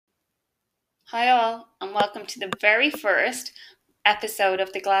Hi all, and welcome to the very first episode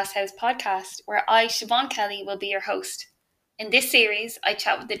of the Glasshouse podcast, where I, Siobhan Kelly, will be your host. In this series, I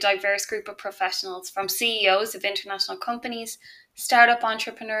chat with a diverse group of professionals, from CEOs of international companies, startup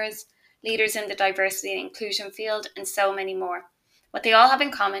entrepreneurs, leaders in the diversity and inclusion field, and so many more. What they all have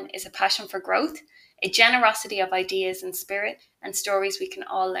in common is a passion for growth, a generosity of ideas and spirit, and stories we can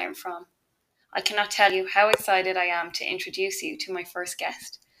all learn from. I cannot tell you how excited I am to introduce you to my first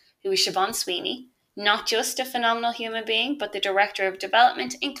guest, who is Siobhan Sweeney, not just a phenomenal human being, but the Director of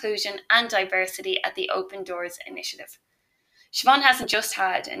Development, Inclusion and Diversity at the Open Doors Initiative. Siobhan hasn't just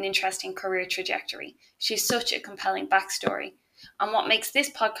had an interesting career trajectory, she's such a compelling backstory. And what makes this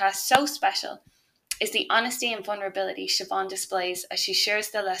podcast so special is the honesty and vulnerability Siobhan displays as she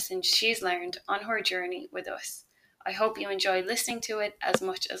shares the lessons she's learned on her journey with us. I hope you enjoyed listening to it as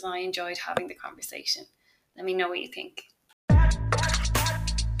much as I enjoyed having the conversation. Let me know what you think.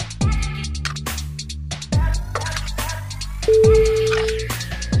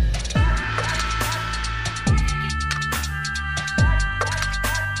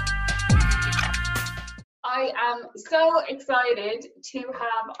 I am so excited to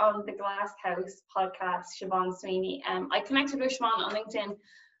have on the Glasshouse podcast Siobhan Sweeney. I connected with Siobhan on LinkedIn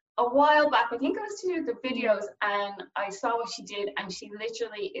a while back. I think it was to do the videos, and I saw what she did, and she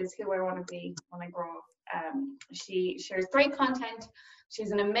literally is who I want to be when I grow up. She shares great content.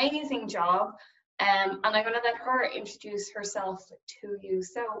 She's an amazing job, and I'm going to let her introduce herself to you.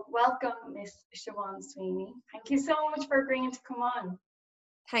 So welcome, Miss Siobhan Sweeney. Thank you so much for agreeing to come on.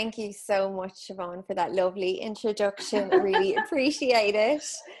 Thank you so much, Siobhan, for that lovely introduction. I really appreciate it.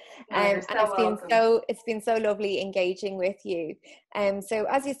 And it's been so lovely engaging with you. So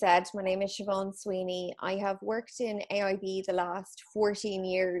as you said, my name is Siobhan Sweeney. I have worked in AIB the last 14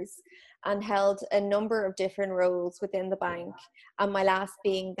 years and held a number of different roles within the bank, and my last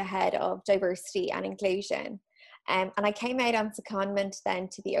being the head of diversity and inclusion. And I came out on secondment then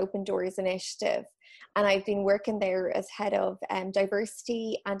to the Open Doors Initiative. And I've been working there as head of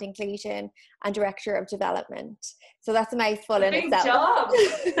diversity and inclusion and director of development. So that's a mouthful in itself.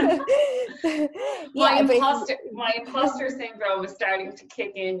 Big job. My imposter syndrome is starting to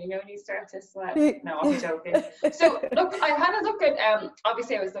kick in, you know, when you start to sweat. No, I'm joking. So look, I had a look at,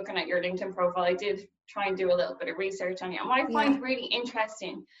 obviously I was looking at your LinkedIn profile. I did try and do a little bit of research on you. And what I find really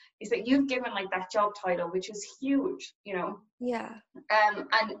interesting is that you've given like that job title, which is huge, you know. Yeah.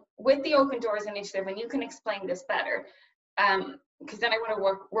 And with the Open Doors Initiative, and you can explain this better, because then I want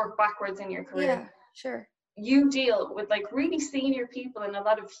to work backwards in your career. Yeah, sure. You deal with like really senior people in a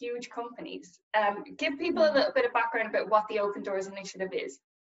lot of huge companies. Give people a little bit of background about what the Open Doors Initiative is.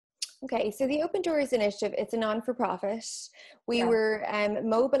 Okay, so the Open Doors Initiative, it's a non-for-profit. We were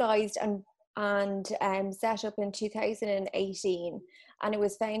mobilised and set up in 2018, and it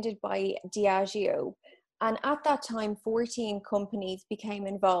was founded by Diageo. And at that time, 14 companies became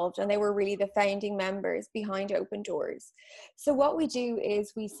involved, and they were really the founding members behind Open Doors. So what we do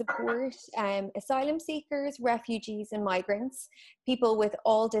is we support asylum seekers, refugees and migrants, people with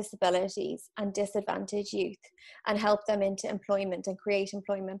all disabilities and disadvantaged youth, and help them into employment and create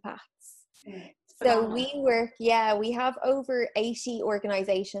employment paths. So we work, we have over 80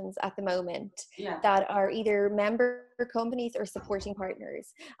 organizations at the moment that are either member companies or supporting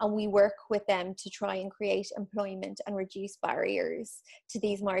partners. And we work with them to try and create employment and reduce barriers to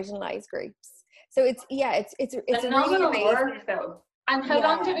these marginalized groups. So it's phenomenal really work though. And how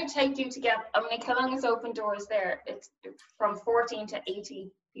long did it take you to get, how long is Open Doors there? It's from 14 to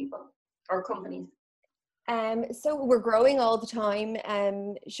 80 people or companies. So we're growing all the time,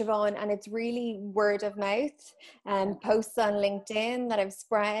 Siobhan, and it's really word of mouth, posts on LinkedIn that have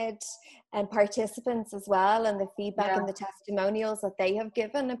spread, and participants as well, and the feedback and the testimonials that they have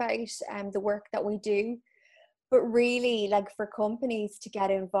given about the work that we do. But really, like, for companies to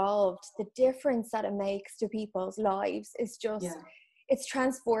get involved, the difference that it makes to people's lives is just, it's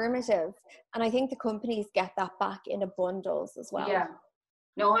transformative. And I think the companies get that back in abundance as well. Yeah.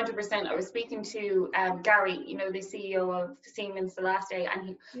 No, 100%. I was speaking to Gary, you know, the CEO of Siemens the last day,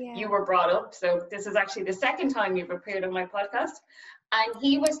 and you were brought up. So this is actually the second time you've appeared on my podcast. And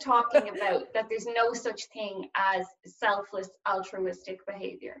he was talking about that there's no such thing as selfless, altruistic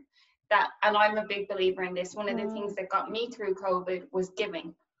behavior. And I'm a big believer in this. One of the things that got me through COVID was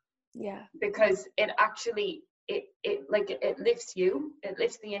giving. Yeah. Because it actually, it lifts you. It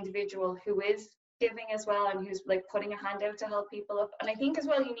lifts the individual who is giving as well, and who's like putting a hand out to help people up. And I think as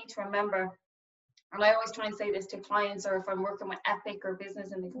well, you need to remember, and I always try and say this to clients, or if I'm working with Epic or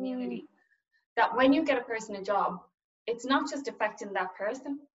business in the community, that when you get a person a job, it's not just affecting that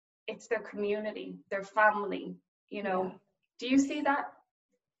person, it's their community, their family, you know. Do you see that?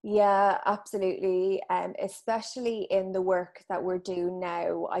 Yeah, absolutely. Especially in the work that we're doing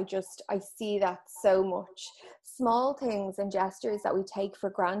now, I see that so much. Small things and gestures that we take for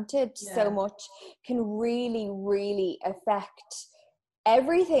granted so much can really, really affect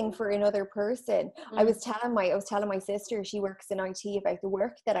everything for another person. I was telling my sister, she works in IT, about the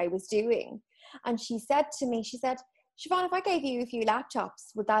work that I was doing, and she said to me, she said, Siobhan, if I gave you a few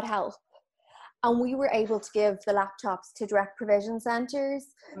laptops, would that help? And we were able to give the laptops to direct provision centres,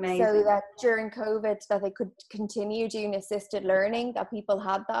 so that during COVID that they could continue doing assisted learning, that people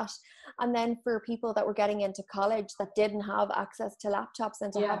had that. And then for people that were getting into college that didn't have access to laptops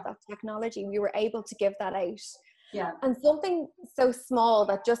and to have that technology, we were able to give that out. Yeah. And something so small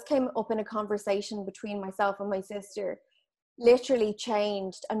that just came up in a conversation between myself and my sister literally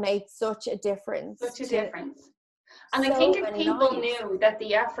changed and made such a difference. Such a difference. And I think if people knew that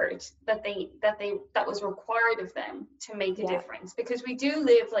the effort that was required of them to make a difference, because we do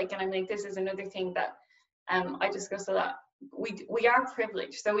live like, and I'm like, this is another thing that I discussed a lot. We are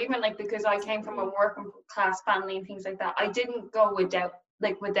privileged. So even like, because I came from a working class family and things like that, I didn't go without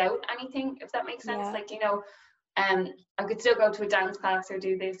anything, if that makes sense. Like, you know, I could still go to a dance class or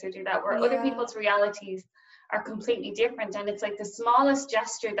do this or do that, where other people's realities are completely different. And it's like the smallest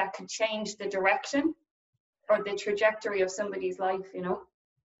gesture that could change the direction or the trajectory of somebody's life, you know?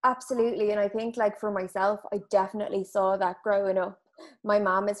 Absolutely. And I think, like, for myself, I definitely saw that growing up. My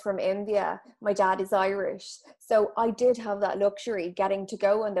mom is from India, my dad is Irish, so I did have that luxury getting to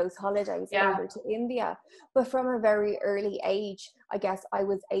go on those holidays over to India. But from a very early age, I guess I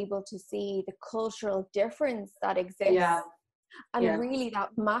was able to see the cultural difference that exists. And really that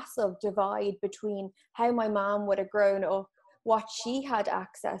massive divide between how my mom would have grown up, what she had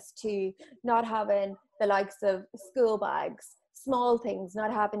access to, not having the likes of school bags, small things,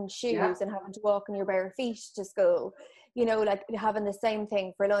 not having shoes and having to walk on your bare feet to school, you know, like having the same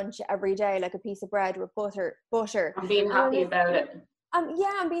thing for lunch every day, like a piece of bread with butter. I'm being happy about it.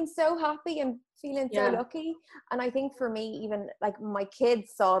 I'm being so happy and feeling so lucky. And I think for me, even like my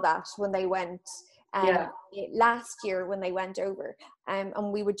kids saw that when they went last year when they went over, and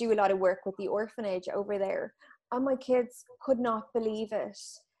we would do a lot of work with the orphanage over there, and my kids could not believe it,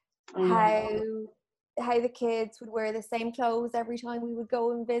 how the kids would wear the same clothes every time we would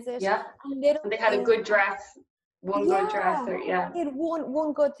go and visit. And they had a good dress, good dress, or it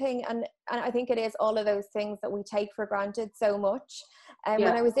one good thing. And I think it is all of those things that we take for granted so much. And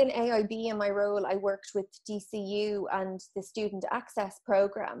when I was in AIB in my role, I worked with DCU and the Student Access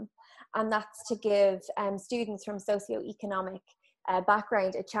Programme, and that's to give students from socioeconomic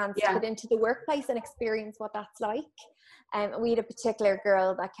background a chance to get into the workplace and experience what that's like. We had a particular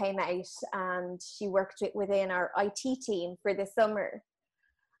girl that came out and she worked within our IT team for the summer.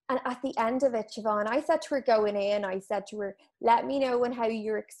 And at the end of it, Siobhan, I said to her going in, I said to her, let me know how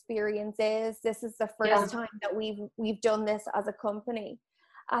your experience is. This is the first time that we've done this as a company.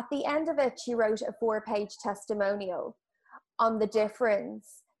 At the end of it, she wrote a 4-page testimonial on the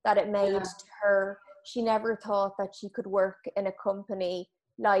difference that it made to her. She never thought that she could work in a company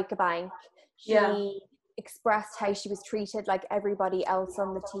like a bank. She expressed how she was treated like everybody else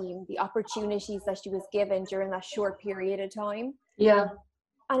on the team, the opportunities that she was given during that short period of time.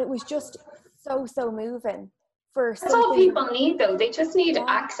 And it was just so moving. That's all people need, though. They just need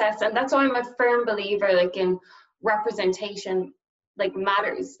access. And that's why I'm a firm believer, like, in representation, like,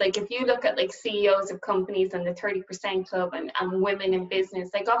 matters. Like, if you look at like CEOs of companies and the 30% club and women in business,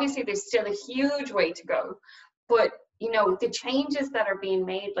 like, obviously there's still a huge way to go, but you know, the changes that are being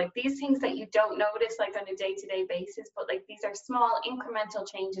made, like these things that you don't notice like on a day-to-day basis, but like these are small incremental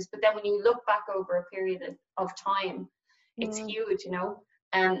changes, but then when you look back over a period of time, it's huge, you know.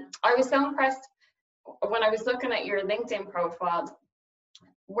 I was so impressed when I was looking at your LinkedIn profile,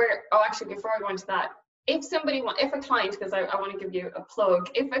 actually before I go into that, if a client, because I want to give you a plug,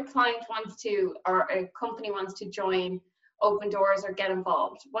 if a client wants to, or a company wants to join Open Doors or get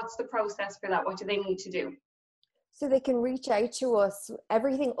involved, what's the process for that? What do they need to do? So they can reach out to us.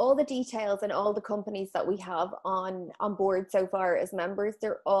 Everything, all the details and all the companies that we have on board so far as members,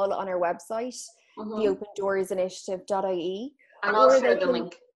 they're all on our website, theopendoorsinitiative.ie. And I'll share the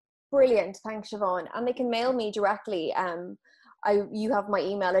link. Brilliant, thanks Siobhan. And they can mail me directly. You have my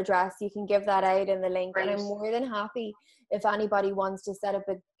email address, you can give that out in the link. Great. And I'm more than happy if anybody wants to set up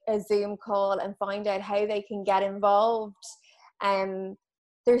a Zoom call and find out how they can get involved.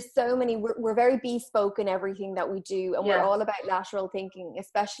 There's so many, we're very bespoke in everything that we do, and we're all about lateral thinking,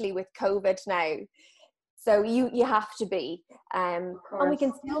 especially with COVID now. So you have to be, and we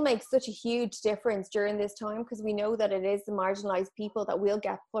can still make such a huge difference during this time, because we know that it is the marginalized people that will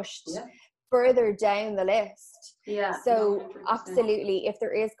get pushed further down the list. Yeah. So 100%. absolutely, if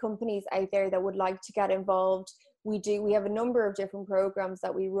there is companies out there that would like to get involved, we have a number of different programs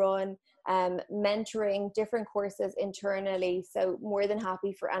that we run, mentoring, different courses internally. So more than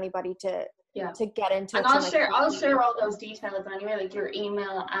happy for anybody to get in touch. And I'll share all those details anyway, like your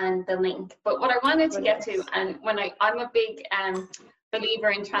email and the link. But what I wanted to get to, and when I'm a big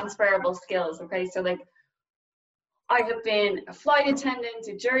believer in transferable skills. Okay, so like I have been a flight attendant,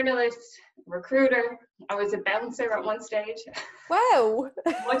 a journalist, recruiter. I was a bouncer at one stage. Wow.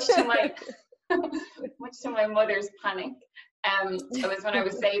 much to my mother's panic. It was when I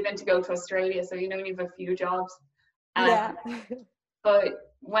was saving to go to Australia, so you have a few jobs. But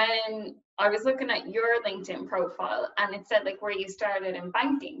when I was looking at your LinkedIn profile, and it said like where you started in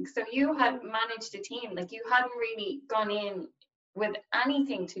banking, so you had managed a team, like you hadn't really gone in with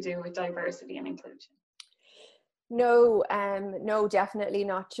anything to do with diversity and inclusion. No, definitely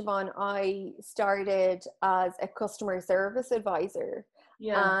not, Siobhan. I started as a customer service advisor,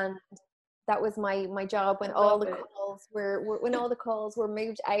 and that was my job when all the calls were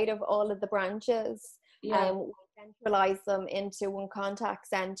moved out of all of the branches, and we centralized them into one contact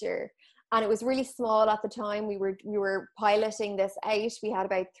center. And it was really small at the time. We were piloting this out. We had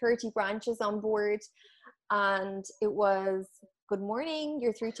about 30 branches on board, and it was, "Good morning,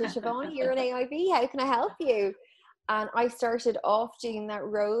 you're through to Siobhan here in AIB. How can I help you?" And I started off doing that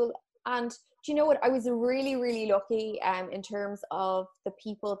role. And do you know what? I was really, really lucky in terms of the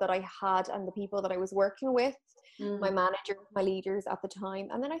people that I had and the people that I was working with, my managers, my leaders at the time.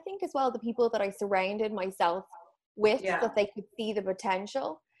 And then I think as well, the people that I surrounded myself with, that they could see the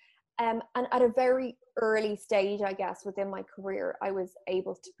potential. And at a very early stage, I guess, within my career, I was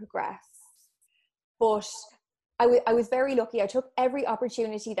able to progress. But I was very lucky. I took every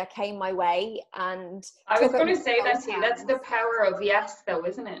opportunity that came my way, and I was going to say that to you. That's the power of yes, though,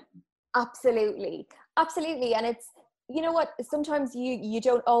 isn't it? Absolutely. And it's, you know what, sometimes you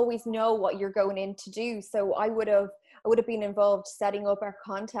don't always know what you're going in to do. So I would have been involved setting up our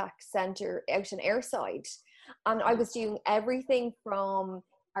contact center out in Airside, and I was doing everything from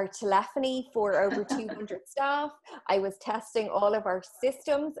our telephony for over 200 staff. I was testing all of our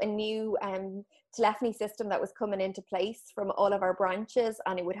systems, a new telephony system that was coming into place from all of our branches,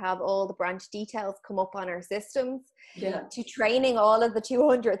 and it would have all the branch details come up on our systems, to training all of the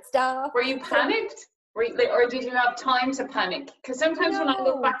 200 staff. Were you panicked? Or did you have time to panic? Because sometimes when I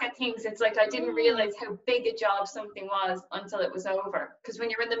look back at things, it's like I didn't realize how big a job something was until it was over. Because when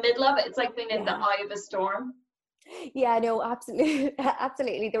you're in the middle of it, it's like being in the eye of a storm. Yeah, no, absolutely.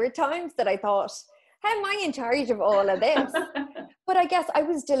 Absolutely. There were times that I thought, how am I in charge of all of this? But I guess I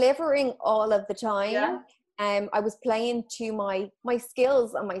was delivering all of the time. I was playing to my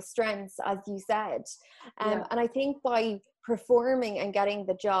skills and my strengths, as you said. And I think by performing and getting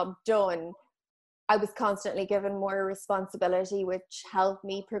the job done, I was constantly given more responsibility, which helped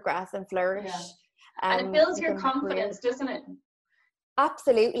me progress and flourish. And it builds your confidence, doesn't it?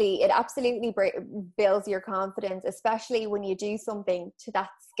 Absolutely. It absolutely builds your confidence, especially when you do something to that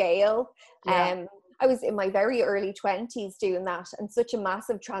scale. I was in my very early 20s doing that, and such a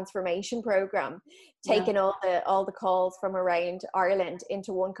massive transformation program, taking all the calls from around Ireland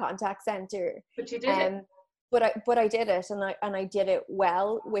into one contact center. But you did it. But I did it, and I did it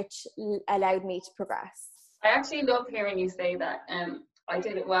well, which allowed me to progress. I actually love hearing you say that. I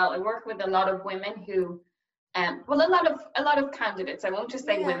did it well. I work with a lot of women who, a lot of candidates. I won't just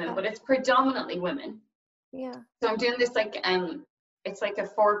say women, but it's predominantly women. Yeah. So I'm doing this it's like a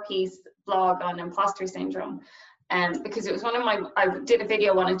 4-piece blog on imposter syndrome, because it was I did a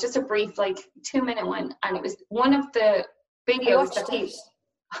video on it, just a brief 2-minute one, and it was one of the videos that people.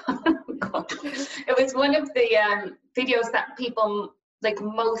 It was one of the videos that people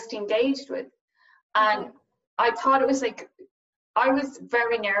most engaged with, and I thought it was I was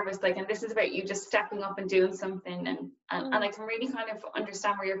very nervous, and this is about you just stepping up and doing something, and I can really kind of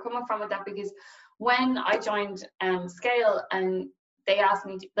understand where you're coming from with that, because when I joined Scale and they asked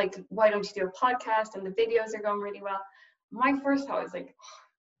me why don't you do a podcast, and the videos are going really well, my first thought was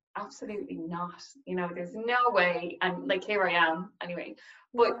absolutely not, there's no way, and here I am anyway.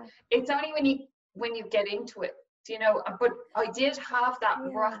 But it's only when you get into it, but I did have that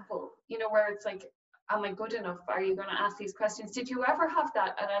grapple, where it's am I good enough? Are you going to ask these questions? Did you ever have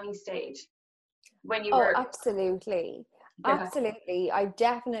that at any stage when you were? Absolutely. Absolutely. I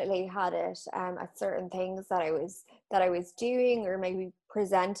definitely had it at certain things that I was doing, or maybe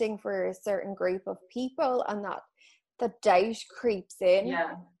presenting for a certain group of people, and that the doubt creeps in.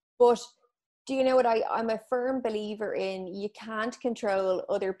 But Do you know what I'm a firm believer in? You can't control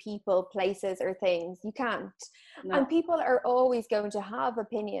other people, places, or things. You can't. No. And people are always going to have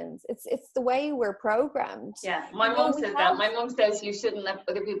opinions. It's the way we're programmed. Yeah, my mom says that. My mom says you shouldn't let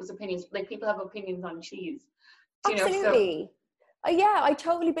other people's opinions, like people have opinions on cheese. Do you know? Absolutely. Yeah, I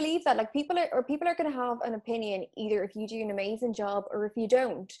totally believe that. Like people are going to have an opinion either if you do an amazing job or if you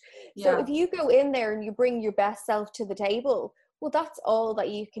don't. So if you go in there and you bring your best self to the table, well, that's all that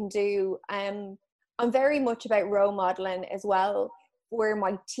you can do. I'm very much about role modeling as well, where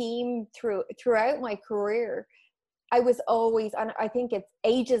my team throughout my career, I was always, and I think it's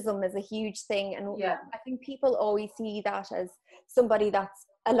ageism is a huge thing. And I think people always see that as somebody that's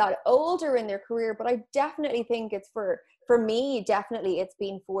a lot older in their career, but I definitely think it's for me, definitely it's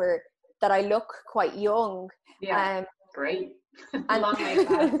been for that I look quite young. Yeah, great. Long may it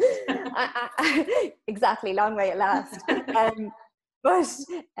last. Exactly, long may it last. But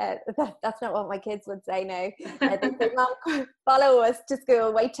that's not what my kids would say now. They say, "Mom, follow us to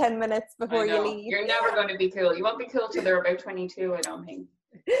school, wait 10 minutes before you leave." You're never going to be cool. You won't be cool till they're about 22, I don't think.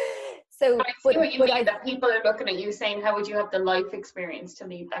 So, but I see what you mean, that people are looking at you saying, how would you have the life experience to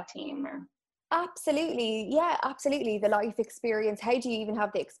lead that team? Or absolutely, yeah, absolutely. The life experience. How do you even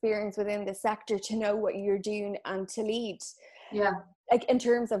have the experience within the sector to know what you're doing and to lead? Yeah. Like in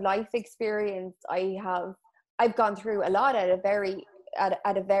terms of life experience, I've gone through a lot at a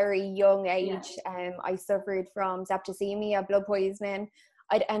very young age. I suffered from septicemia, blood poisoning.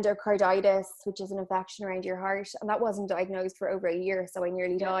 I'd endocarditis, which is an infection around your heart, and that wasn't diagnosed for over a year, so I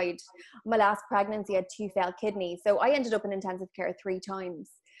nearly died. My last pregnancy, I had 2 failed kidneys, so I ended up in intensive care 3 times.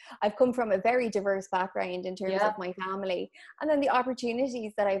 I've come from a very diverse background in terms of my family, and then the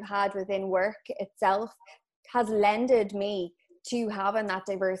opportunities that I've had within work itself has lended me to having that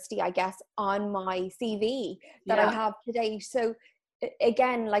diversity, I guess, on my CV that I have today. So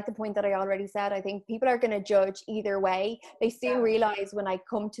again, like the point that I already said, I think people are going to judge either way. They soon realize when I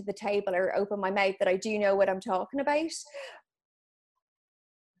come to the table or open my mouth that I do know what I'm talking about.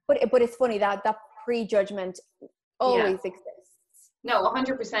 But it's funny that prejudgment always exists. No,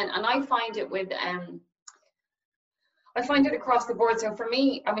 100%. And I find it with I find it across the board. So for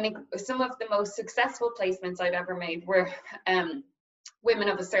me, I mean, some of the most successful placements I've ever made were women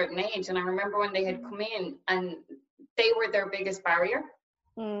of a certain age. And I remember when they had come in and they were their biggest barrier.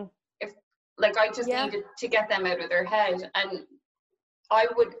 If like I just needed to get them out of their head, and I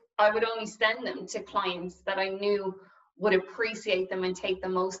would only send them to clients that I knew would appreciate them and take the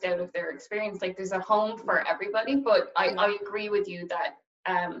most out of their experience. Like there's a home for everybody, but I agree with you that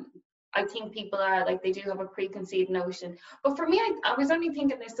I think people are like, they do have a preconceived notion. But for me, I was only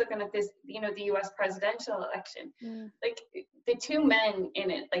thinking this, looking at this, you know, the US presidential election, like the 2 men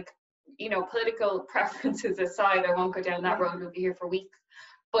in it, like, you know, political preferences aside, I won't go down that road, we'll be here for weeks,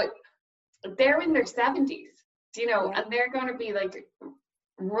 but they're in their 70s, you know, and they're going to be like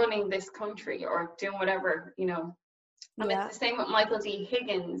running this country or doing whatever, you know. And it's the same with Michael D.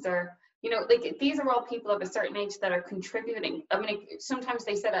 Higgins, or, you know, like these are all people of a certain age that are contributing. I mean, sometimes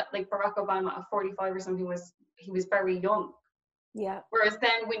they said that like Barack Obama at 45 or something he was very young. Whereas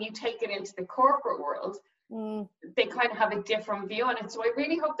then when you take it into the corporate world, they kind of have a different view on it. So I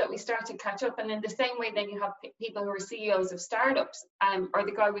really hope that we start to catch up. And in the same way, then you have people who are CEOs of startups, or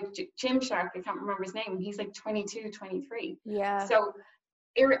the guy with Gymshark, I can't remember his name. He's like 22, 23. So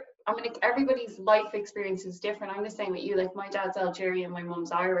I mean, everybody's life experience is different. I'm the same with you. Like my dad's Algerian, my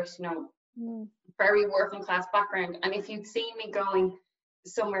mum's Irish, you know, very working class background. And if you'd seen me going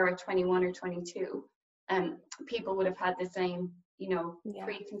somewhere at 21 or 22, people would have had the same, you know,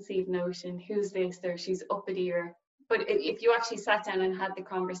 preconceived notion. Who's this? Or she's uppity. Or, but if you actually sat down and had the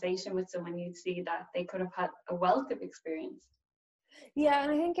conversation with someone, you'd see that they could have had a wealth of experience. Yeah,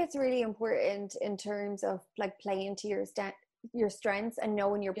 and I think it's really important in terms of like playing to your strengths and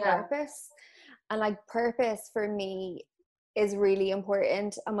knowing your purpose. And like purpose for me is really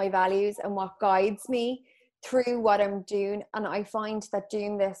important, and my values and what guides me through what I'm doing. And I find that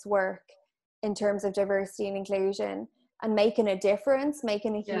doing this work in terms of diversity and inclusion and making a difference,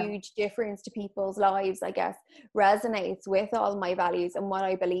 making a huge difference to people's lives, I guess, resonates with all my values and what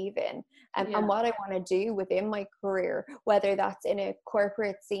I believe in, and what I want to do within my career, whether that's in a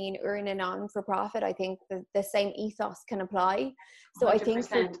corporate scene or in a non-for-profit. I think the same ethos can apply. So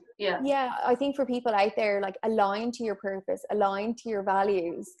 100%. I think for people out there, like, align to your purpose, align to your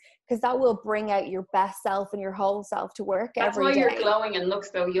values, because that will bring out your best self and your whole self to work every day. That's why you're glowing and look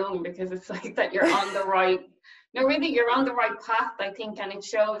so young, because it's like that you're on the right. No, really, you're on the right path, I think, and it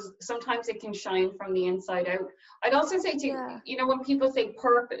shows. Sometimes it can shine from the inside out. I'd also say to you, you know, when people say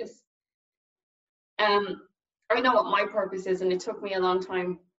purpose, I know what my purpose is, and it took me a long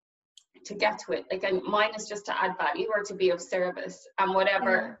time to get to it. Like, and mine is just to add value or to be of service, and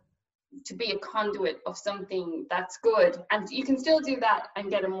whatever, to be a conduit of something that's good. And you can still do that and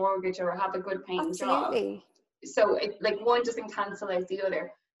get a mortgage or have a good paying job. So it, like, one doesn't cancel out the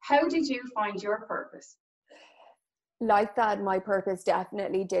other. How did you find your purpose? Like that, my purpose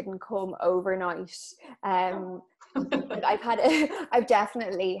definitely didn't come overnight. I've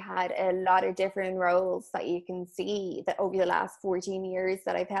definitely had a lot of different roles that you can see that over the last 14 years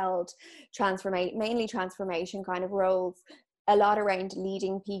that I've held, mainly transformation kind of roles, a lot around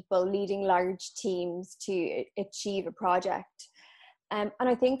leading people, leading large teams to achieve a project. And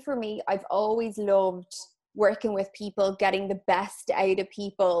I think for me, I've always loved working with people, getting the best out of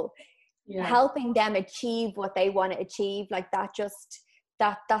people, helping them achieve what they want to achieve. Like that,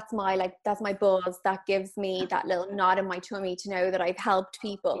 that's my buzz. That gives me that little nod in my tummy to know that I've helped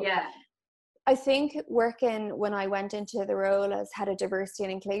people. I think when I went into the role as head of diversity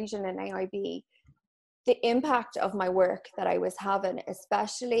and inclusion in AIB, the impact of my work that I was having,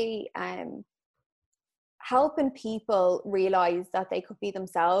 especially helping people realize that they could be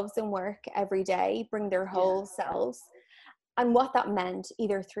themselves in work every day, bring their whole selves, and what that meant,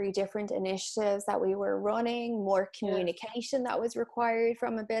 either through different initiatives that we were running, more communication that was required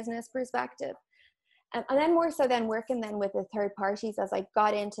from a business perspective, and then more so then working then with the third parties as I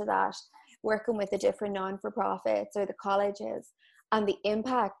got into that, working with the different non-for-profits or the colleges, and the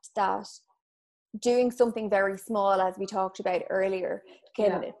impact that doing something very small, as we talked about earlier,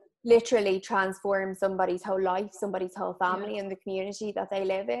 can literally transform somebody's whole life, somebody's whole family and the community that they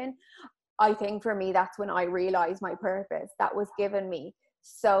live in. I think for me, that's when I realized my purpose. That was giving me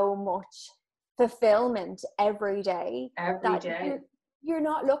so much fulfillment every day. You're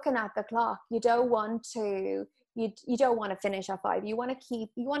not looking at the clock. You don't want to finish at 5. You want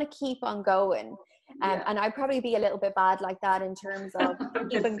to keep on going. And I'd probably be a little bit bad like that in terms of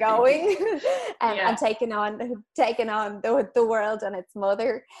keeping going and taking on the world and its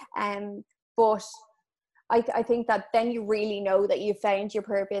mother. But I think that then you really know that you found your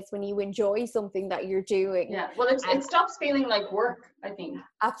purpose when you enjoy something that you're doing. Well, it stops feeling like work, I think.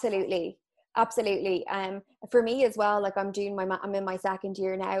 Absolutely. For me as well, like I'm in my second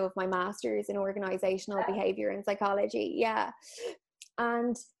year now of my master's in organizational behavior and psychology.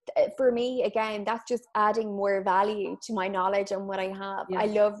 And for me, again, that's just adding more value to my knowledge and what I have. I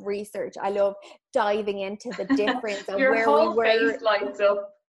love research. I love diving into the difference of where we were face lights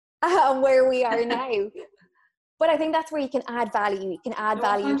up and where we are now. But I think that's where you can add value. You can add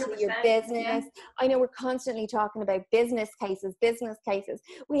value to your business. I know we're constantly talking about business cases.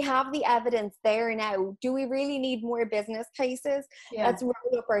 We have the evidence there now. Do we really need more business cases? Let's roll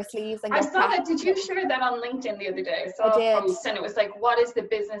up our sleeves and I saw that. Did you share that on LinkedIn the other day? I saw a post and it was like, what is the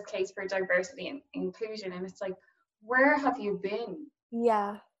business case for diversity and inclusion? And it's like, where have you been?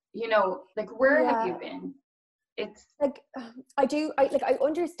 You know, like, where have you been? It's like I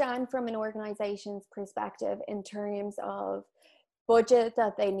understand from an organization's perspective in terms of budget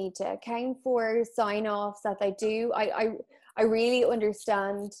that they need to account for, sign-offs that they do. I really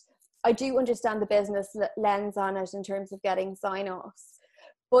understand. I do understand the business lens on it in terms of getting sign-offs,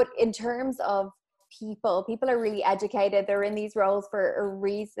 but in terms of people are really educated. They're in these roles for a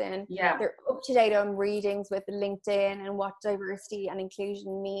reason. They're up to date on readings with LinkedIn and what diversity and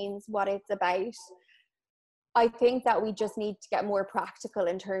inclusion means, what it's about. I think that we just need to get more practical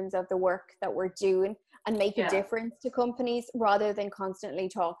in terms of the work that we're doing and make a difference to companies rather than constantly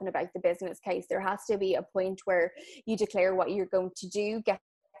talking about the business case. There has to be a point where you declare what you're going to do, get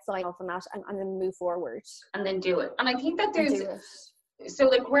sign off on that, and then move forward. And then do it. And I think that there's, so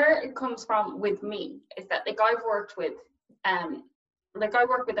like where it comes from with me is that like I've worked with, like I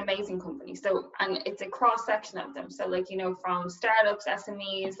work with amazing companies. So, and it's a cross section of them. So like, you know, from startups,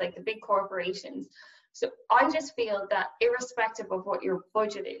 SMEs, like the big corporations. So I just feel that irrespective of what your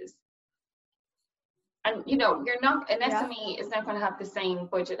budget is, and you know, you're not, an SME is not going to have the same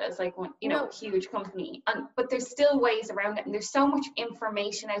budget as like one, you know, huge company, but there's still ways around it, and there's so much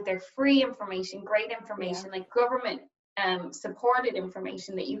information out there, free information, great information, like government supported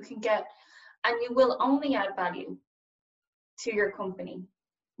information that you can get, and you will only add value to your company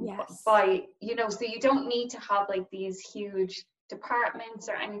by, you know, so you don't need to have like these huge departments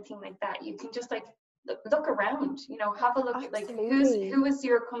or anything like that. You can just like look around, you know, have a look at like who is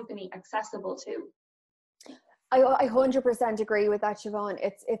your company accessible to. I 100% agree with that, Siobhan.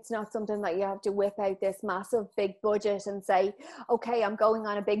 It's not something that you have to whip out this massive big budget and say, okay, I'm going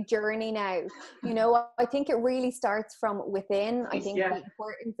on a big journey now. You know, I think it really starts from within. I think the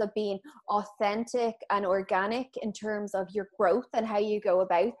importance of being authentic and organic in terms of your growth and how you go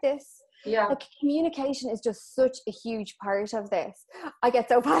about this. Yeah. Like communication is just such a huge part of this. I get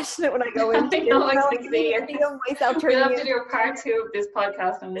so passionate when I go into it. I can see it. Feel myself We'll have to turning do a part 2 of this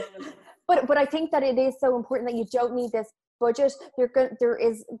podcast. But I think that it is so important that you don't need this budget. There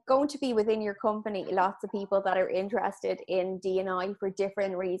is going to be within your company lots of people that are interested in D&I for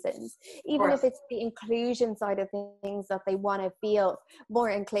different reasons. Even if it's the inclusion side of things, that they want to feel more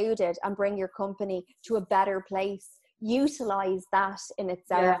included and bring your company to a better place. Utilize that in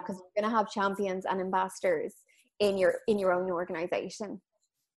itself, because you're going to have champions and ambassadors in your own organization.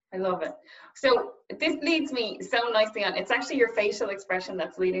 I love it. So this leads me so nicely on. It's actually your facial expression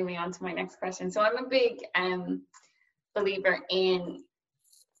that's leading me on to my next question. So I'm a big believer in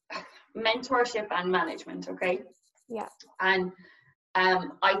mentorship and management. Okay. Yeah. And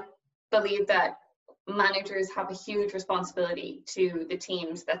I believe that managers have a huge responsibility to the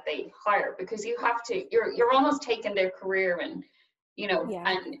teams that they hire, because you have to. You're almost taking their career and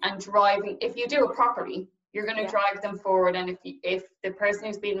and driving. If you do it properly, you're going to drive them forward. And if the person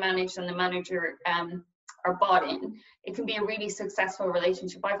who's being managed and the manager are bought in, it can be a really successful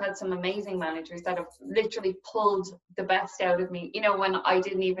relationship. I've had some amazing managers that have literally pulled the best out of me, when I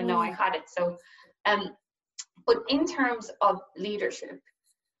didn't even know I had it. So, but in terms of leadership,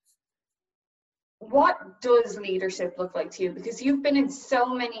 what does leadership look like to you? Because you've been in so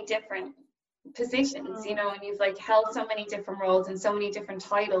many different positions, and you've held so many different roles and so many different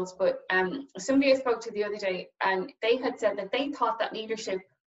titles. But somebody I spoke to the other day, and they had said that they thought that leadership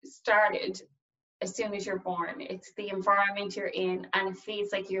started as soon as you're born. It's the environment you're in, and it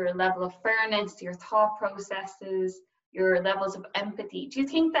feels like your level of fairness, your thought processes, your levels of empathy. Do you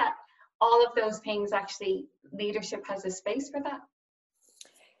think that all of those things, actually leadership has a space for that?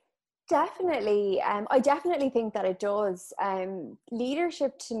 Definitely. I definitely think that it does.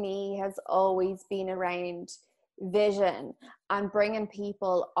 Leadership to me has always been around vision and bringing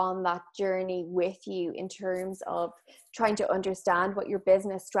people on that journey with you in terms of trying to understand what your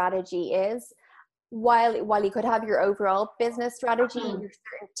business strategy is. While you could have your overall business strategy, your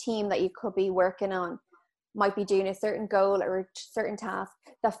certain team that you could be working on might be doing a certain goal or a certain task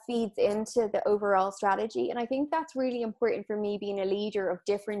that feeds into the overall strategy. And I think that's really important for me, being a leader of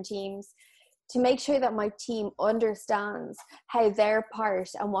different teams, to make sure that my team understands how their part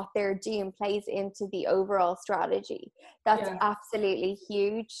and what they're doing plays into the overall strategy. That's absolutely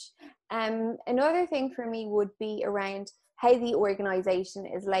huge. Another thing for me would be around how the organization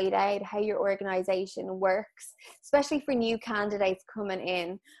is laid out, how your organization works, especially for new candidates coming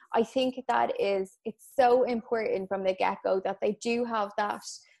in. I think that it's so important from the get-go that they do have that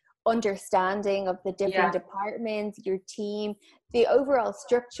understanding of the different departments, your team, the overall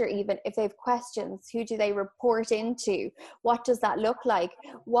structure. Even if they have questions, who do they report into? What does that look like?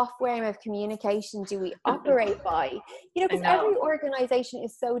 What form of communication do we operate by? Because every organization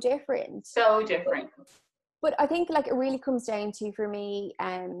is so different. But I think it really comes down to, for me,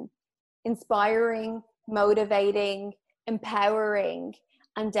 inspiring, motivating, empowering,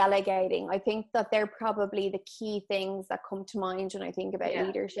 and delegating. I think that they're probably the key things that come to mind when I think about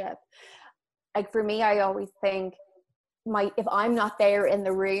leadership. For me, I always think if I'm not there in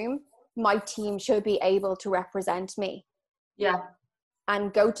the room, my team should be able to represent me.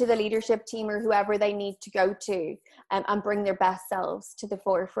 And go to the leadership team or whoever they need to go to, and bring their best selves to the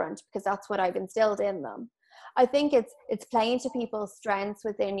forefront, because that's what I've instilled in them. I think it's playing to people's strengths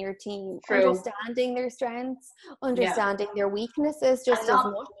within your team, understanding their strengths, understanding their weaknesses, just as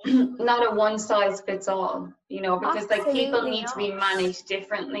much. Not a one size fits all, because people need to be managed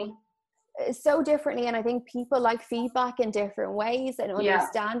differently. So differently, and I think people like feedback in different ways, and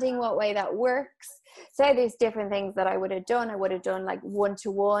understanding what way that works. So there's different things that I would have done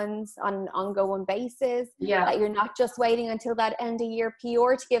one-to-ones on an ongoing basis, that you're not just waiting until that end of year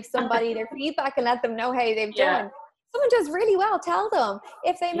PR to give somebody their feedback and let them know how they've done. Someone does really well, tell them.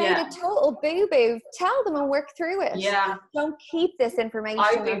 If they made a total boo-boo, tell them and work through it. Don't keep this information.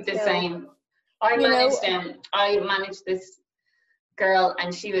 I do the same. I managed this girl,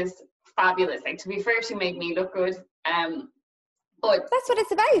 and she was fabulous. To be fair, she made me look good. But that's what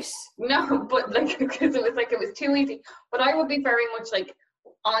it's about. No, but because it was too easy. But I would be very much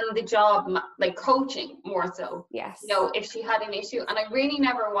on the job, coaching more so. Yes. If she had an issue, and I really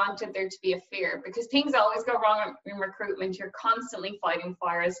never wanted there to be a fear, because things always go wrong in recruitment. You're constantly fighting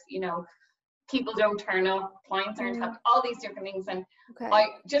fires. People don't turn up, clients aren't happy, all these different things. And I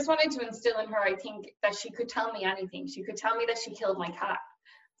just wanted to instill in her, I think, that she could tell me anything. She could tell me that she killed my cat.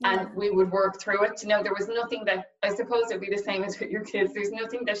 And we would work through it. There was nothing that, I suppose it'd be the same as with your kids. There's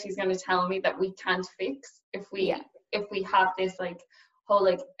nothing that she's going to tell me that we can't fix if we have this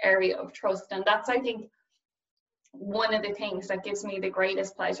whole area of trust. And that's, I think, one of the things that gives me the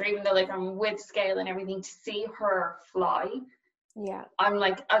greatest pleasure, even though like I'm with scale and everything, to see her fly. Yeah, I'm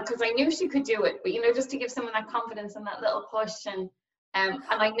like, because I knew she could do it, but just to give someone that confidence and that little push, and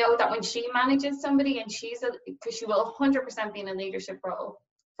I know that when she manages somebody, and because she will 100% be in a leadership role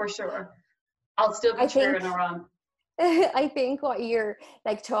for sure, I'll still be cheering her on. I think what you're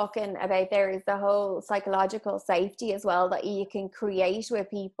like talking about there is the whole psychological safety as well that you can create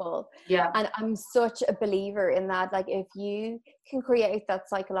with people. Yeah. And I'm such a believer in that. Like, if you can create that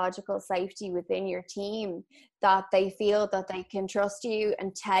psychological safety within your team, that they feel that they can trust you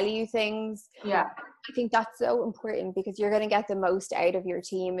and tell you things. Yeah. I think that's so important, because you're going to get the most out of your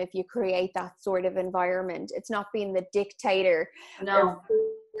team if you create that sort of environment. It's not being the dictator or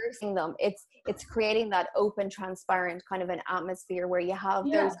forcing them. It's creating that open, transparent kind of an atmosphere where you have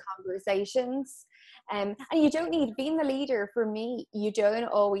those conversations. And you don't need, being the leader, for me, you don't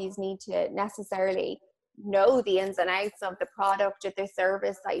always need to necessarily know the ins and outs of the product or the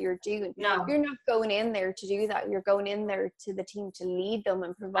service that you're doing. No, you're not going in there to do that. You're going in there to the team to lead them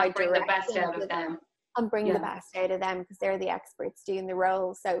and provide bring the best out of them. And bring the best out of them, because they're the experts doing the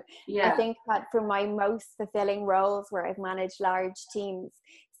role. So I think that for my most fulfilling roles where I've managed large teams,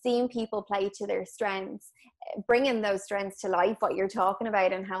 seeing people play to their strengths, bringing those strengths to life, what you're talking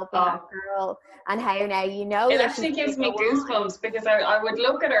about, and helping that girl, and how now it actually gives me goosebumps, because I would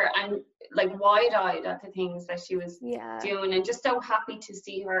look at her and like wide-eyed at the things that she was doing, and just so happy to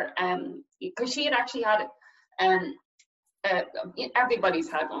see her, because she had actually had everybody's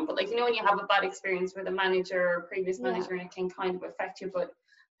had one, but like when you have a bad experience with a manager or previous manager, and it can kind of affect you, but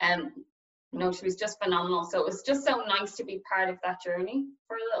she was just phenomenal. So it was just so nice to be part of that journey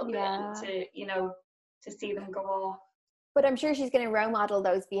for a little bit, and to see them go off. But I'm sure she's going to role model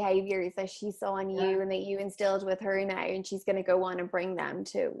those behaviors that she saw in you and that you instilled with her now, and she's going to go on and bring them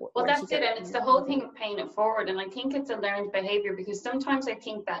to that's it. And it's the whole thing of paying it forward, and I think it's a learned behavior, because sometimes I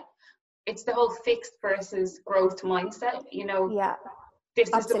think that it's the whole fixed versus growth mindset, this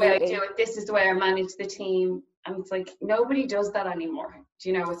is the way I do it, this is the way I manage the team, and it's like nobody does that anymore.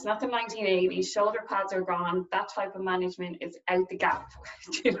 It's not the 1980s, shoulder pads are gone, that type of management is out the gap.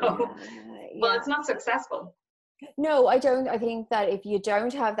 Well, it's not successful. No, I don't. I think that if you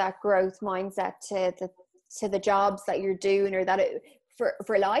don't have that growth mindset to the jobs that you're doing, or that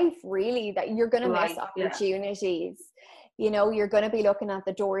for life, really, that you're going to miss opportunities. You're going to be looking at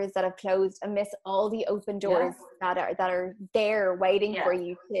the doors that have closed and miss all the open doors that are there waiting for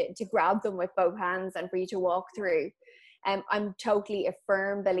you to grab them with both hands and for you to walk through. I'm totally a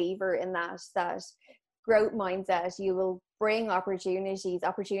firm believer in that growth mindset. You will bring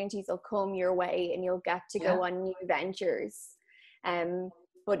opportunities will come your way, and you'll get to go on new ventures.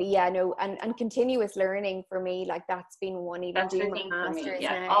 But and continuous learning for me, like that's been one, even doing my master's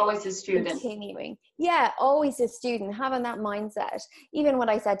now. Always a student. Continuing. Always a student, having that mindset. Even what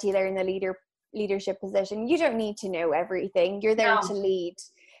I said to you there in the leadership position, you don't need to know everything. You're there to lead.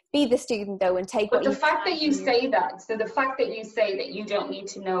 Be the student though, and take what you can. But the fact that you say that, so the fact that you say that you don't need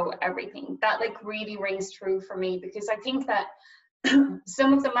to know everything, that like really rings true for me, because I think that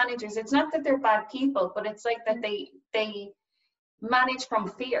some of the managers, it's not that they're bad people, but it's like that they manage from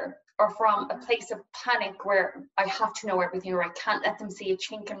fear, or from a place of panic where I have to know everything, or I can't let them see a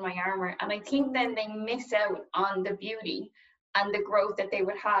chink in my armor. And I think then they miss out on the beauty and the growth that they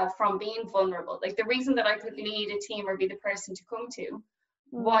would have from being vulnerable. Like the reason that I could lead a team or be the person to come to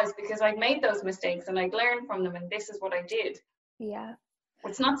was because I'd made those mistakes and I'd learned from them, and this is what I did. Yeah.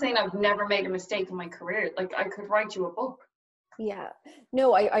 It's not saying I've never made a mistake in my career. Like I could write you a book. Yeah.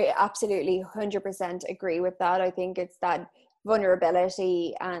 No, I absolutely 100% agree with that. I think it's that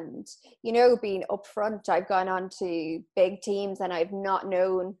vulnerability and being upfront. I've gone on to big teams and I've not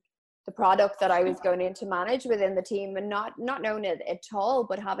known the product that I was going in to manage within the team, and not known it at all,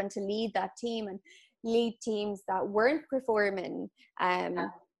 but having to lead that team and lead teams that weren't performing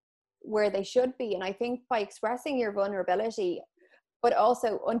where they should be. And I think by expressing your vulnerability, but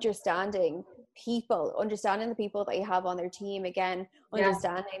also understanding the people that you have on their team, again,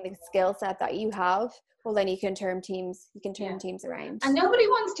 understanding the skill set that you have, well, then you can turn teams around. And nobody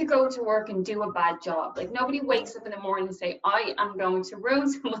wants to go to work and do a bad job. Like nobody wakes up in the morning and say, I am going to ruin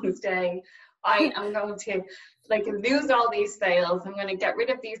someone's day. I am going to like lose all these sales. I'm going to get rid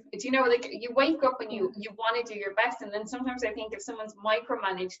of these. But like you wake up and you want to do your best. And then sometimes I think if someone's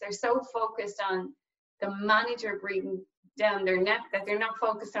micromanaged, they're so focused on the manager breathing down their neck that they're not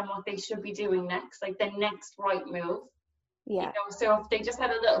focused on what they should be doing next, like the next right move. So if they just had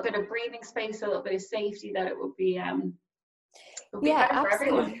a little bit of breathing space, a little bit of safety, that it would be better for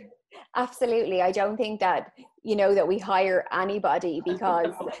everyone. Absolutely. I don't think that you know, that we hire anybody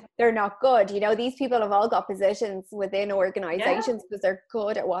because they're not good. You know, these people have all got positions within organizations because they're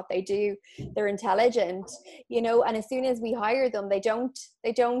good at what they do. They're intelligent, you know, and as soon as we hire them, they don't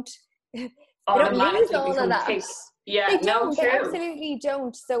lose all of that. Yeah, They absolutely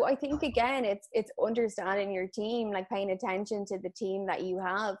don't. So I think, again, it's understanding your team, like paying attention to the team that you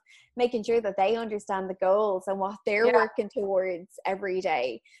have, making sure that they understand the goals and what they're working towards every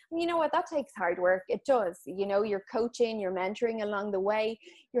day. And you know what, that takes hard work. It does. You know, you're coaching, you're mentoring along the way,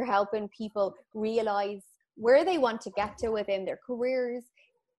 you're helping people realize where they want to get to within their careers.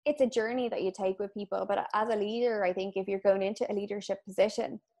 It's a journey that you take with people. But as a leader, I think if you're going into a leadership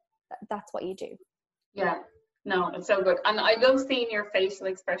position, that's what you do. Yeah. No, it's so good. And I love seeing your facial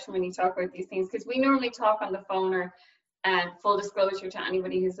expression when you talk about these things, because we normally talk on the phone, or full disclosure to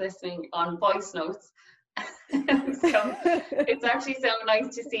anybody who's listening, on voice notes. So it's actually so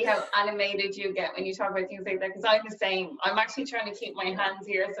nice to see how animated you get when you talk about things like that, because I'm the same. I'm actually trying to keep my hands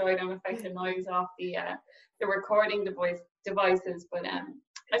here so I don't affect the noise off the recording devices. But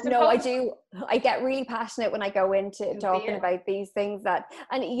I do. I get really passionate when I go into talking about these things,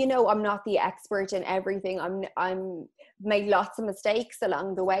 and you know, I'm not the expert in everything. I'm made lots of mistakes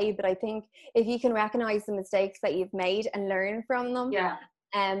along the way, but I think if you can recognize the mistakes that you've made and learn from them,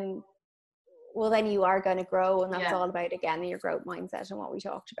 well, then you are going to grow, and that's all about, again, your growth mindset and what we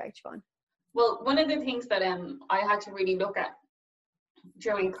talked about, Siobhan. Well, one of the things that I had to really look at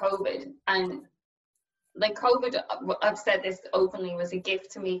during COVID, and like COVID, I've said this openly, was a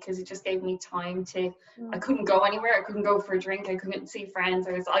gift to me, because it just gave me time to, I couldn't go anywhere. I couldn't go for a drink. I couldn't see friends.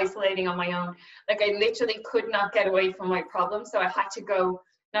 I was isolating on my own. Like, I literally could not get away from my problems. So I had to go,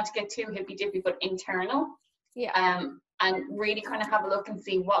 not to get too hippy dippy, but internal. And really kind of have a look and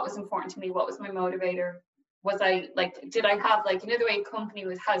see what was important to me. What was my motivator? Was I like, did I have, like, you know, the way a company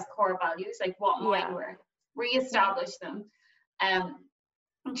has core values, like what mine were, reestablish them. And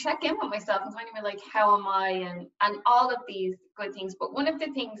check in with myself and kind of be like, how am I, and all of these good things. But one of the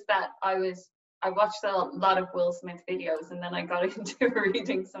things that I watched a lot of Will Smith videos, and then I got into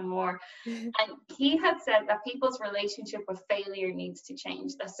reading some more, and he had said that people's relationship with failure needs to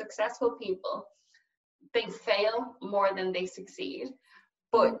change. That successful people, they fail more than they succeed,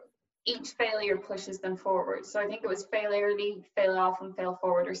 but each failure pushes them forward. So I think it was fail early, fail often, fail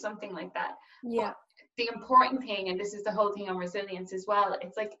forward, or something like that. But the important thing, and this is the whole thing on resilience as well,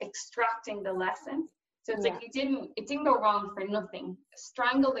 it's like extracting the lesson. So it's like it didn't go wrong for nothing.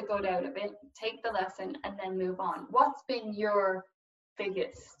 Strangle the good out of it, take the lesson, and then move on. What's been your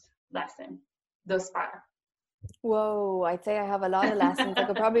biggest lesson thus far? Whoa, I'd say I have a lot of lessons. I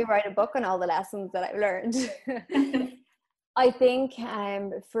could probably write a book on all the lessons that I've learned. I think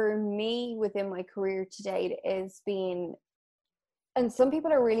for me within my career to date is being, and some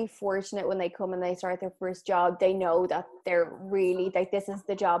people are really fortunate when they come and they start their first job, they know that they're really like, this is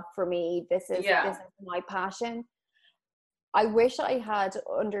the job for me, this is my passion. I wish I had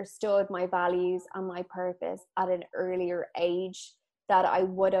understood my values and my purpose at an earlier age, that I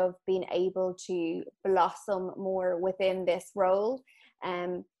would have been able to blossom more within this role,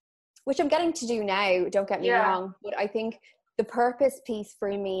 which I'm getting to do now, don't get me wrong, but I think the purpose piece for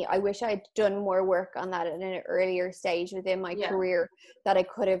me, I wish I'd done more work on that at an earlier stage within my career, that I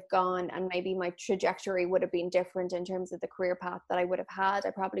could have gone, and maybe my trajectory would have been different in terms of the career path that I would have had.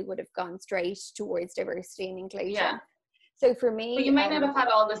 I probably would have gone straight towards diversity and inclusion. So for me, but you may not have had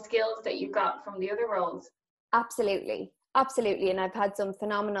all the skills that you got from the other roles. Absolutely, and I've had some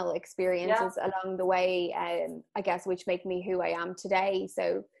phenomenal experiences along the way, I guess, which make me who I am today.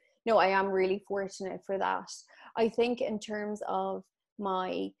 So no, I am really fortunate for that. I think in terms of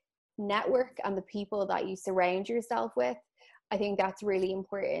my network and the people that you surround yourself with, I think that's really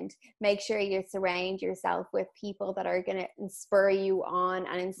important. Make sure you surround yourself with people that are going to inspire you on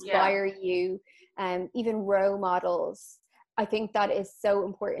and inspire you, even role models. I think that is so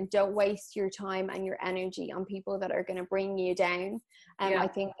important. Don't waste your time and your energy on people that are going to bring you down. I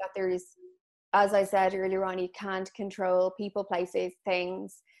think that there's, as I said earlier on, you can't control people, places,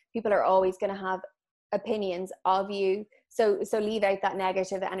 things. People are always going to have opinions of you. So leave out that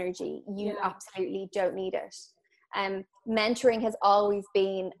negative energy. You absolutely don't need it. Mentoring has always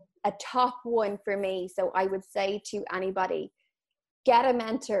been a top one for me. So I would say to anybody, get a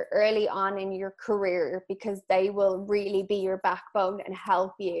mentor early on in your career, because they will really be your backbone and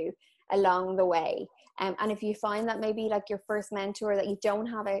help you along the way. And if you find that maybe like your first mentor, that you don't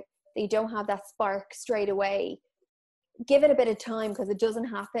have that spark straight away, give it a bit of time, because it doesn't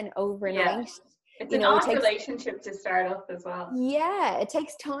happen overnight. It's an odd relationship to start up as well. Yeah, it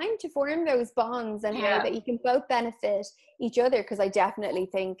takes time to form those bonds, and how that you can both benefit each other, because I definitely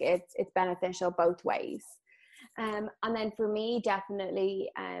think it's beneficial both ways. And then for me, definitely,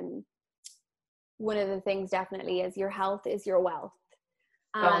 one of the things definitely is your health is your wealth.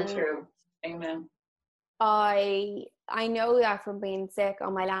 So true. Amen. I know that from being sick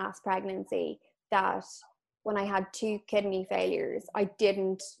on my last pregnancy, that when I had 2 kidney failures, I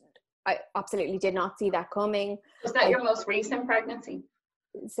absolutely did not see that coming. Was that your most recent pregnancy?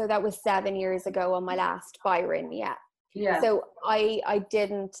 So that was 7 years ago on my last Byron, yeah. So I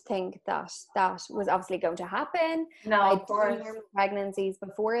didn't think that was obviously going to happen. No, I had of course. 2 pregnancies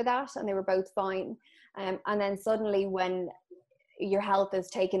before that, and they were both fine. And then suddenly, when your health is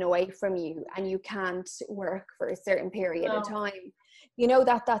taken away from you and you can't work for a certain period of time, you know,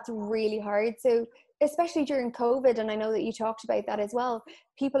 that's really hard. So especially during COVID, and I know that you talked about that as well,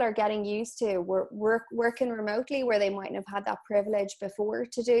 people are getting used to working remotely where they mightn't have had that privilege before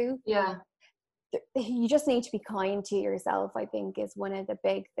to do. Yeah. You just need to be kind to yourself, I think, is one of the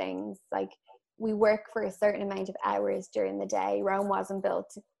big things. Like, we work for a certain amount of hours during the day. Rome wasn't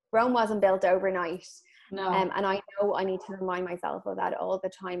built overnight. No. And I know I need to remind myself of that all the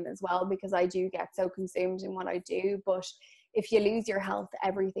time as well, because I do get so consumed in what I do. But if you lose your health,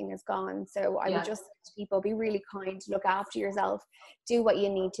 everything is gone. So I would just say to people, be really kind, look after yourself, do what you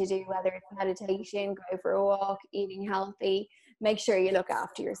need to do, whether it's meditation, go for a walk, eating healthy. Make sure you look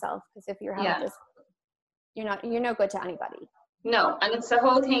after yourself, because if your health is, you're no good to anybody. No, and it's the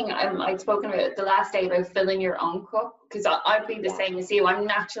whole thing. I'd spoken about it the last day about filling your own cup, because I'd be the same as you. I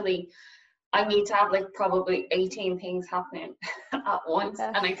need to have like probably 18 things happening at once,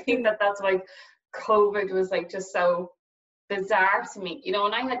 and I think that's why COVID was like just so bizarre to me, you know.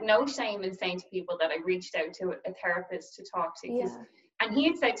 And I had no shame in saying to people that I reached out to a therapist to talk to, and he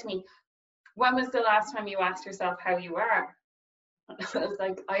had said to me, when was the last time you asked yourself how you are? I was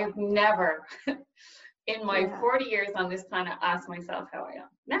like, I have never in my 40 years on this planet asked myself how I am.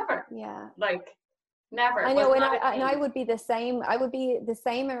 Never. Like, never. I know, and I would be the same. I would be the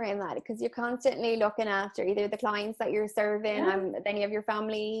same around that, because you're constantly looking after either the clients that you're serving, then you have your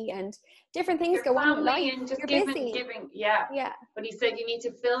family and different things your go on in life. And just you're giving. Yeah. But he said you need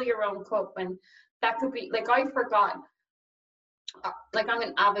to fill your own cup, and that could be like, I forgot. Like, I'm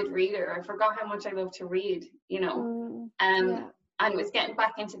an avid reader. I forgot how much I love to read, you know. And was getting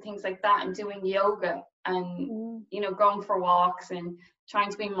back into things like that, and doing yoga, and you know, going for walks, and trying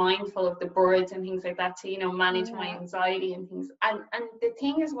to be mindful of the birds and things like that to, you know, manage my anxiety and things. And the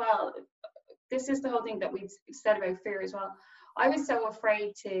thing as well, this is the whole thing that we've said about fear as well. I was so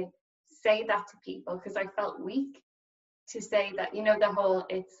afraid to say that to people, because I felt weak to say that, you know, the whole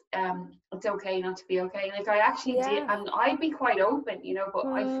it's okay not to be okay. Like, I actually did, and I'd be quite open, you know, but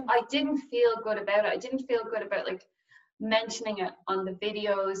I didn't feel good about it. I didn't feel good about like mentioning it on the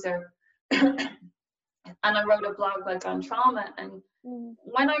videos, or and I wrote a blog like on trauma, and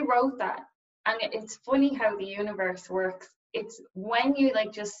when I wrote that, and it's funny how the universe works, it's when you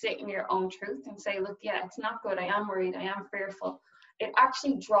like just sit in your own truth and say, look, it's not good, I am worried, I am fearful, it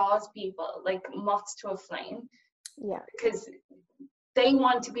actually draws people like moths to a flame, because they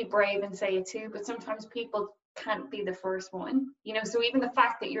want to be brave and say it too, but sometimes people can't be the first one, you know. So even the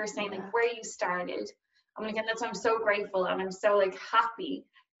fact that you're saying like where you started, I mean, again, that's why I'm so grateful, and I'm so like happy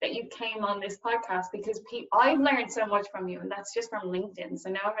that you came on this podcast, because I've learned so much from you, and that's just from LinkedIn.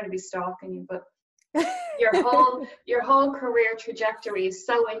 So now I'm going to be stalking you, but your whole career trajectory is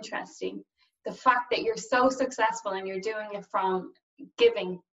so interesting. The fact that you're so successful and you're doing it from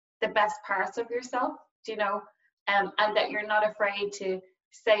giving the best parts of yourself, you know, and that you're not afraid to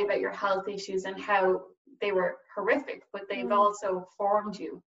say about your health issues and how they were horrific, but they've also formed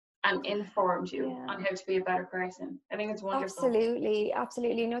you and informed you on how to be a better person. I think it's wonderful.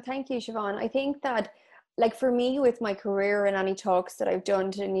 Absolutely. No, thank you, Siobhan. I think that, like, for me, with my career and any talks that I've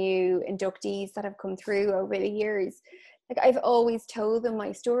done to new inductees that have come through over the years, like, I've always told them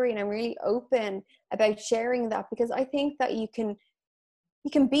my story, and I'm really open about sharing that, because I think that you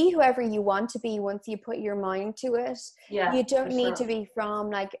can be whoever you want to be once you put your mind to it. You don't need to be from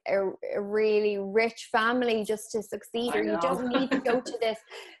like a really rich family just to succeed, or you don't need to go to this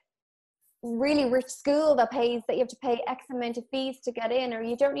really rich school that you have to pay X amount of fees to get in, or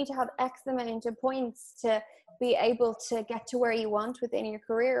you don't need to have X amount of points to be able to get to where you want within your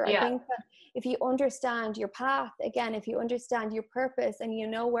career. I think that if you understand your path, again, if you understand your purpose and you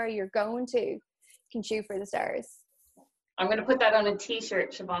know where you're going to, you can shoot for the stars. I'm going to put that on a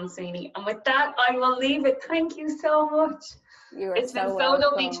t-shirt, Siobhan Sweeney. And with that, I will leave it. Thank you so much. It's been so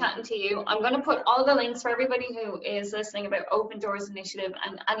lovely chatting to you. I'm going to put all the links for everybody who is listening about Open Doors Initiative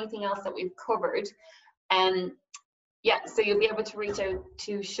and anything else that we've covered. So you'll be able to reach out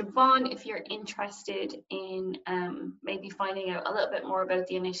to Siobhan if you're interested in maybe finding out a little bit more about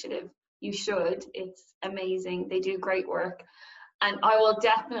the initiative. you should. It's amazing. They do great work. And I will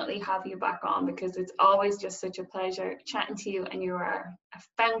definitely have you back on, because it's always just such a pleasure chatting to you, and you are a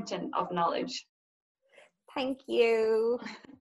fountain of knowledge. Thank you.